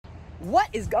What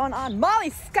is going on, Molly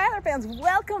Schuyler fans?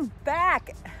 Welcome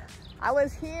back. I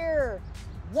was here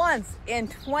once in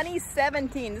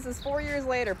 2017. This is 4 years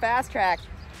later. Fast track,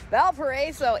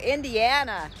 Valparaiso,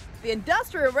 Indiana. The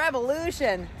Industrial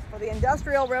Revolution for the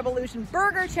Industrial Revolution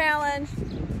Burger Challenge.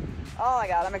 Oh my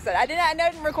God, I'm excited. I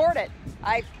didn't record it.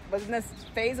 I was in this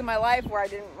phase of my life where I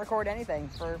didn't record anything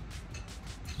for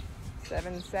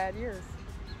 7 sad years.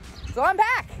 So I'm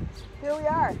back. Here we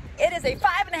are. It is a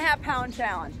 5.5 pound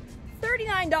challenge.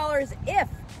 $39 if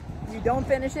you don't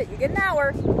finish it. You get an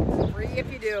hour, free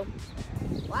if you do.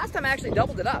 Last time I actually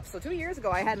doubled it up. So 2 years ago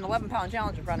I had an 11-pound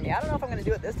challenge in front of me. I don't know if I'm gonna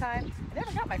do it this time. I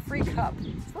never got my free cup.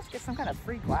 I'm supposed to get some kind of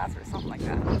free glass or something like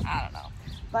that. I don't know.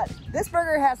 But this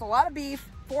burger has a lot of beef,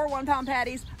 4 1-pound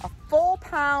patties, a full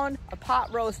pound of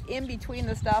pot roast in between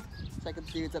the stuff. Check the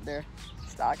dudes up there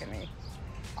stalking me.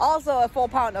 Also a full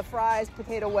pound of fries,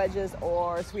 potato wedges,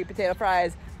 or sweet potato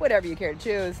fries, whatever you care to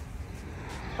choose.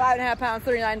 5.5 pounds,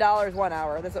 $39, 1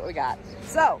 hour. That's what we got.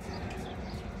 So,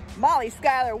 Molly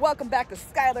Schuyler, welcome back to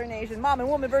Schuyler Nation. Mom and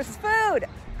woman versus food.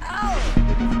 Oh!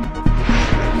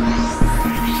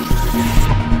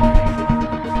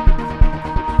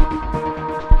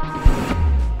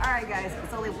 Alright guys,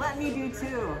 so they let me do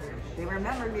 2. They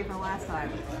remembered me from last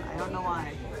time. I don't know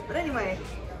why. But anyway,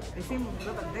 they seem a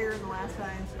little bit bigger than last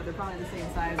time, but they're probably the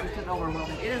same size. It's just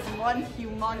overwhelming. It is one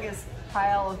humongous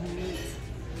pile of meat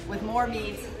with more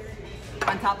meat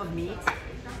on top of meat.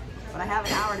 But I have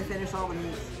an hour to finish all the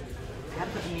meat. I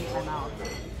gotta put the meat in my mouth.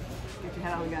 Get your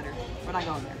head out of the gutter. We're not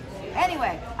going there.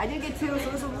 Anyway, I did get 2, so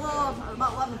this is about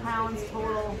 11 pounds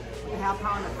total. A half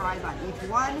pound of fries on each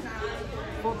one.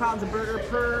 4 pounds of burger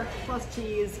per, plus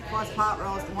cheese, plus pot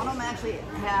roast. One of them actually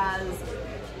has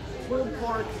pulled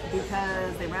pork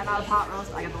because they ran out of pot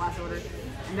roast. I got the last order.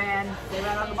 And then they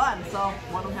ran out of the bun, so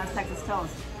one of them has Texas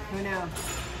toast. Who knew?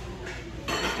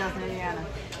 It's just in Indiana.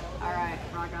 All right,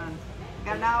 rock on.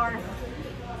 Got an hour.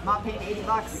 I'm not paying $80.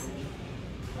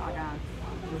 Rock on.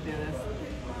 Let's do this.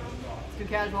 It's Too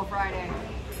Casual Friday.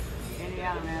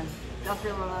 Indiana, man.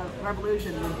 Industrial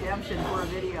Revolution, redemption for a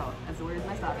video. And so where's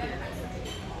my stop here?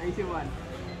 3, 2, 1.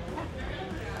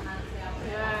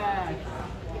 Yeah.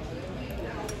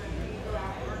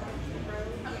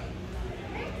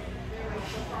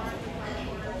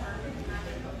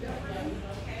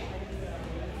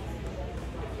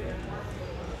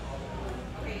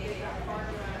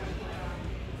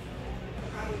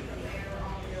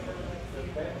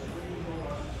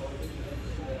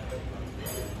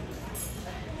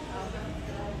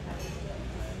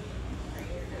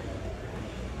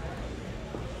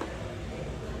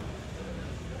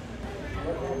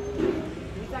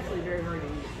 It's actually very hard to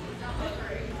eat.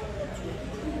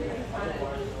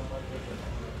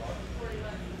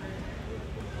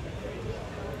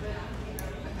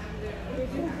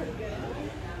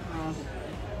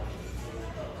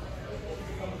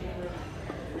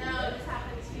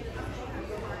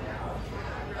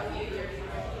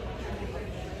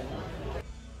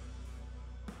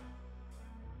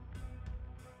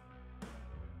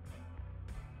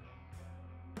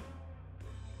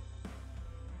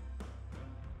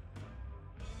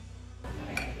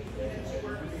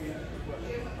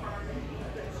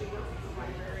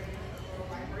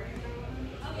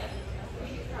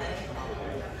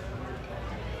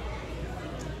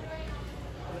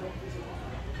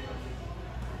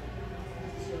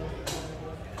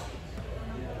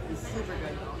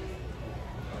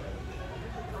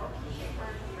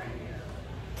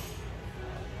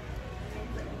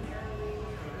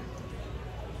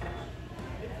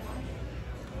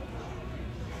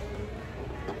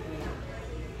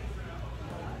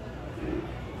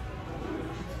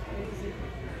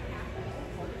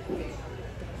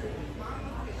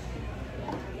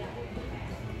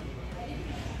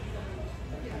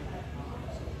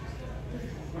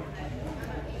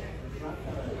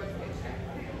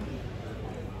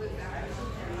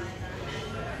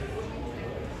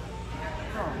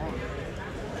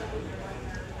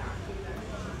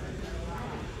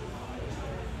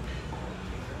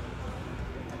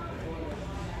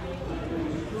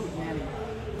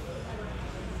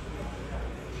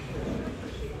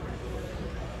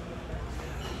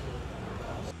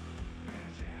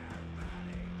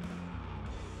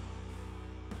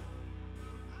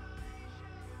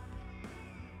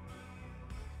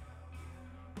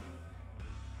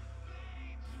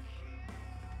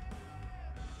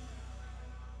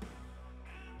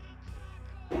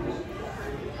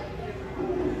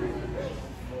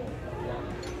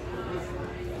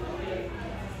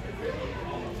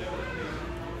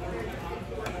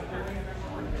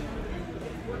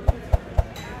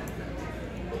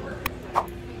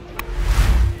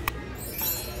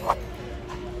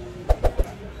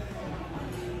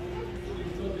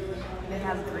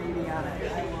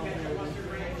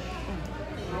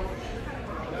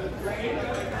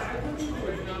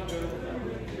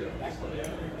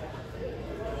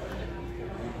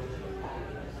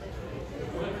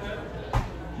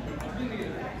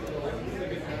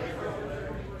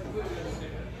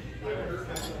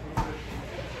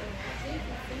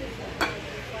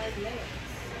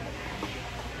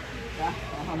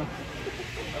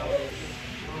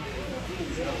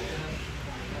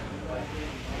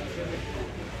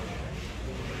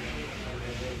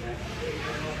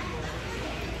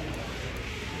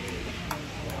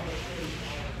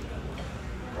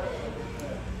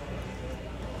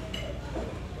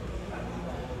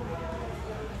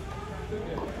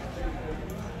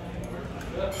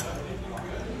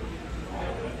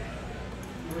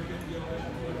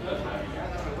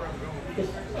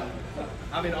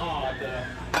 I'm in awe at the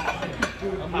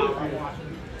amount I'm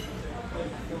watching.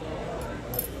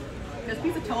 This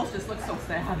piece of toast just looks so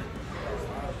sad.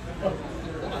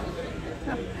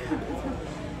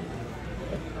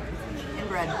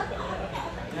 Inbred.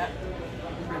 Yep.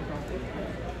 Inbred toasted.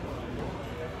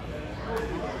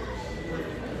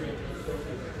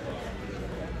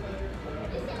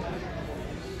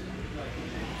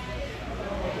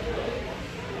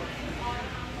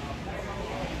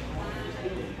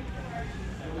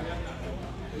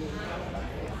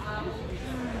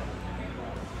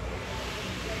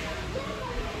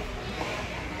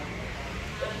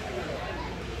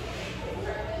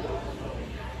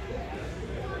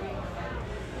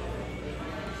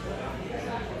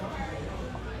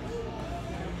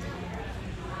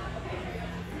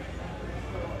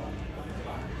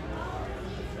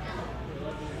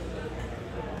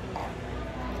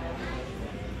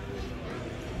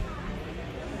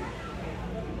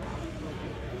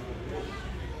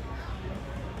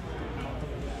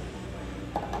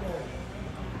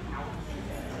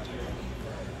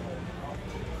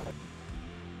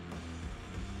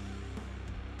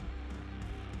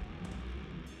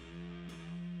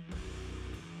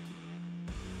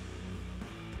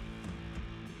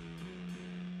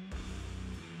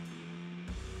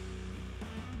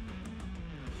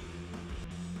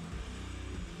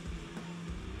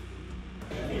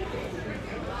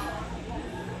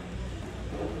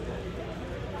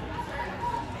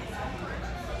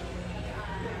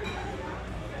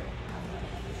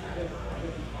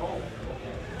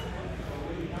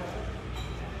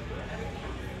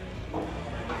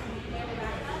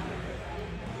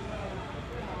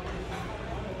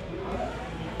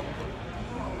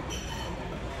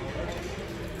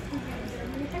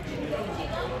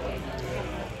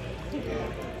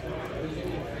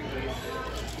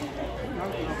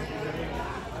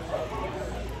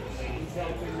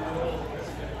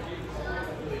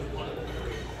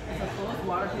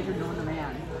 Water taker known to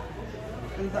man.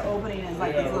 And the opening is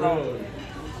like this little.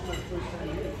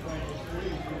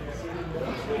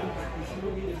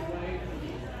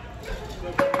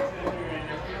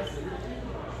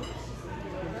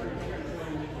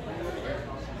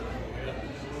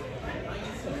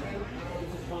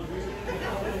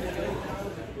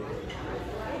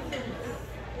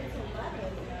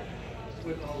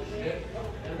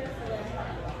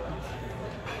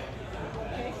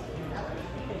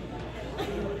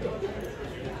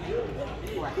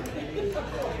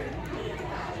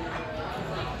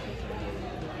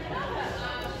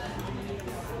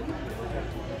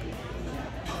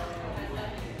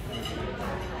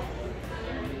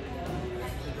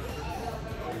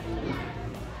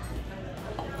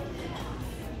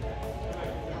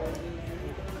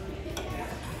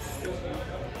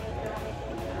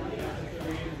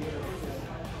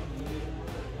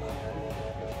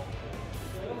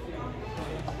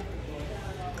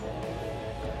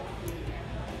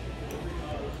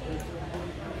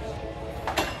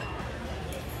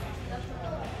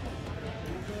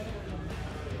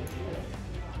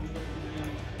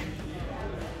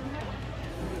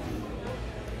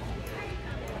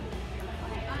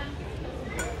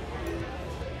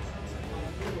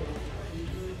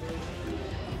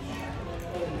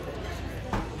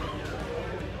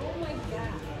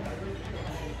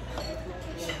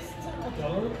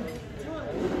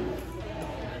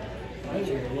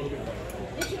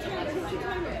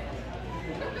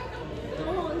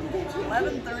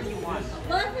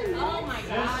 Oh my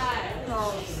god. So,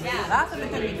 yeah, that's if it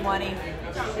could be 20.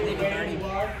 Maybe 30.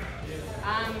 Sorry.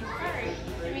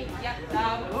 I mean, yep. I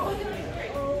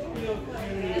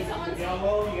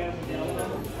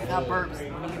got burps.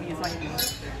 Let me give you a second.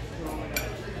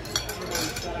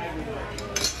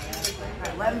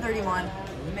 Alright, 11:31.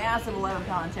 Massive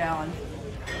 11-pound challenge.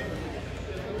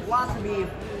 Lots of beef.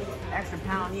 Extra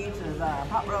pound each is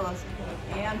pot roast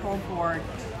and pulled pork,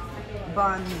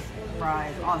 buns,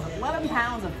 fries. Awesome. 11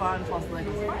 pounds of fun plus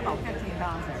liquids. Probably about 15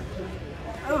 pounds there.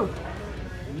 Ooh,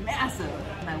 massive.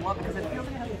 And I love it because it feels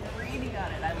like it has gravy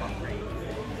on it. I love gravy.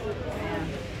 And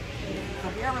so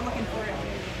if you're ever looking for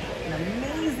an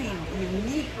amazing,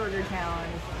 unique burger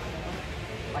challenge,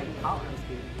 like pot roast,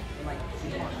 dude. Like,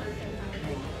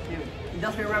 dude,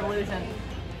 Industrial Revolution.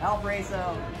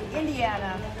 Valparaiso,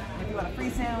 Indiana. If you want a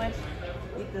free sandwich,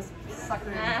 eat this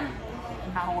sucker in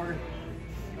Howard.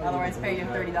 Otherwise, pay you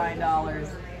 $39.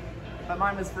 But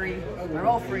mine was free. They're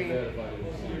both free.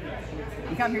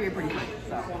 You come here, you're pretty free.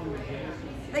 So,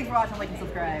 thanks for watching, like and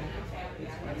subscribe.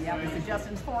 If you have any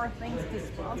suggestions for things to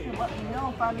sponsor, let me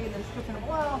know. Find me in the description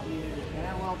below,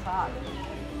 and we'll talk.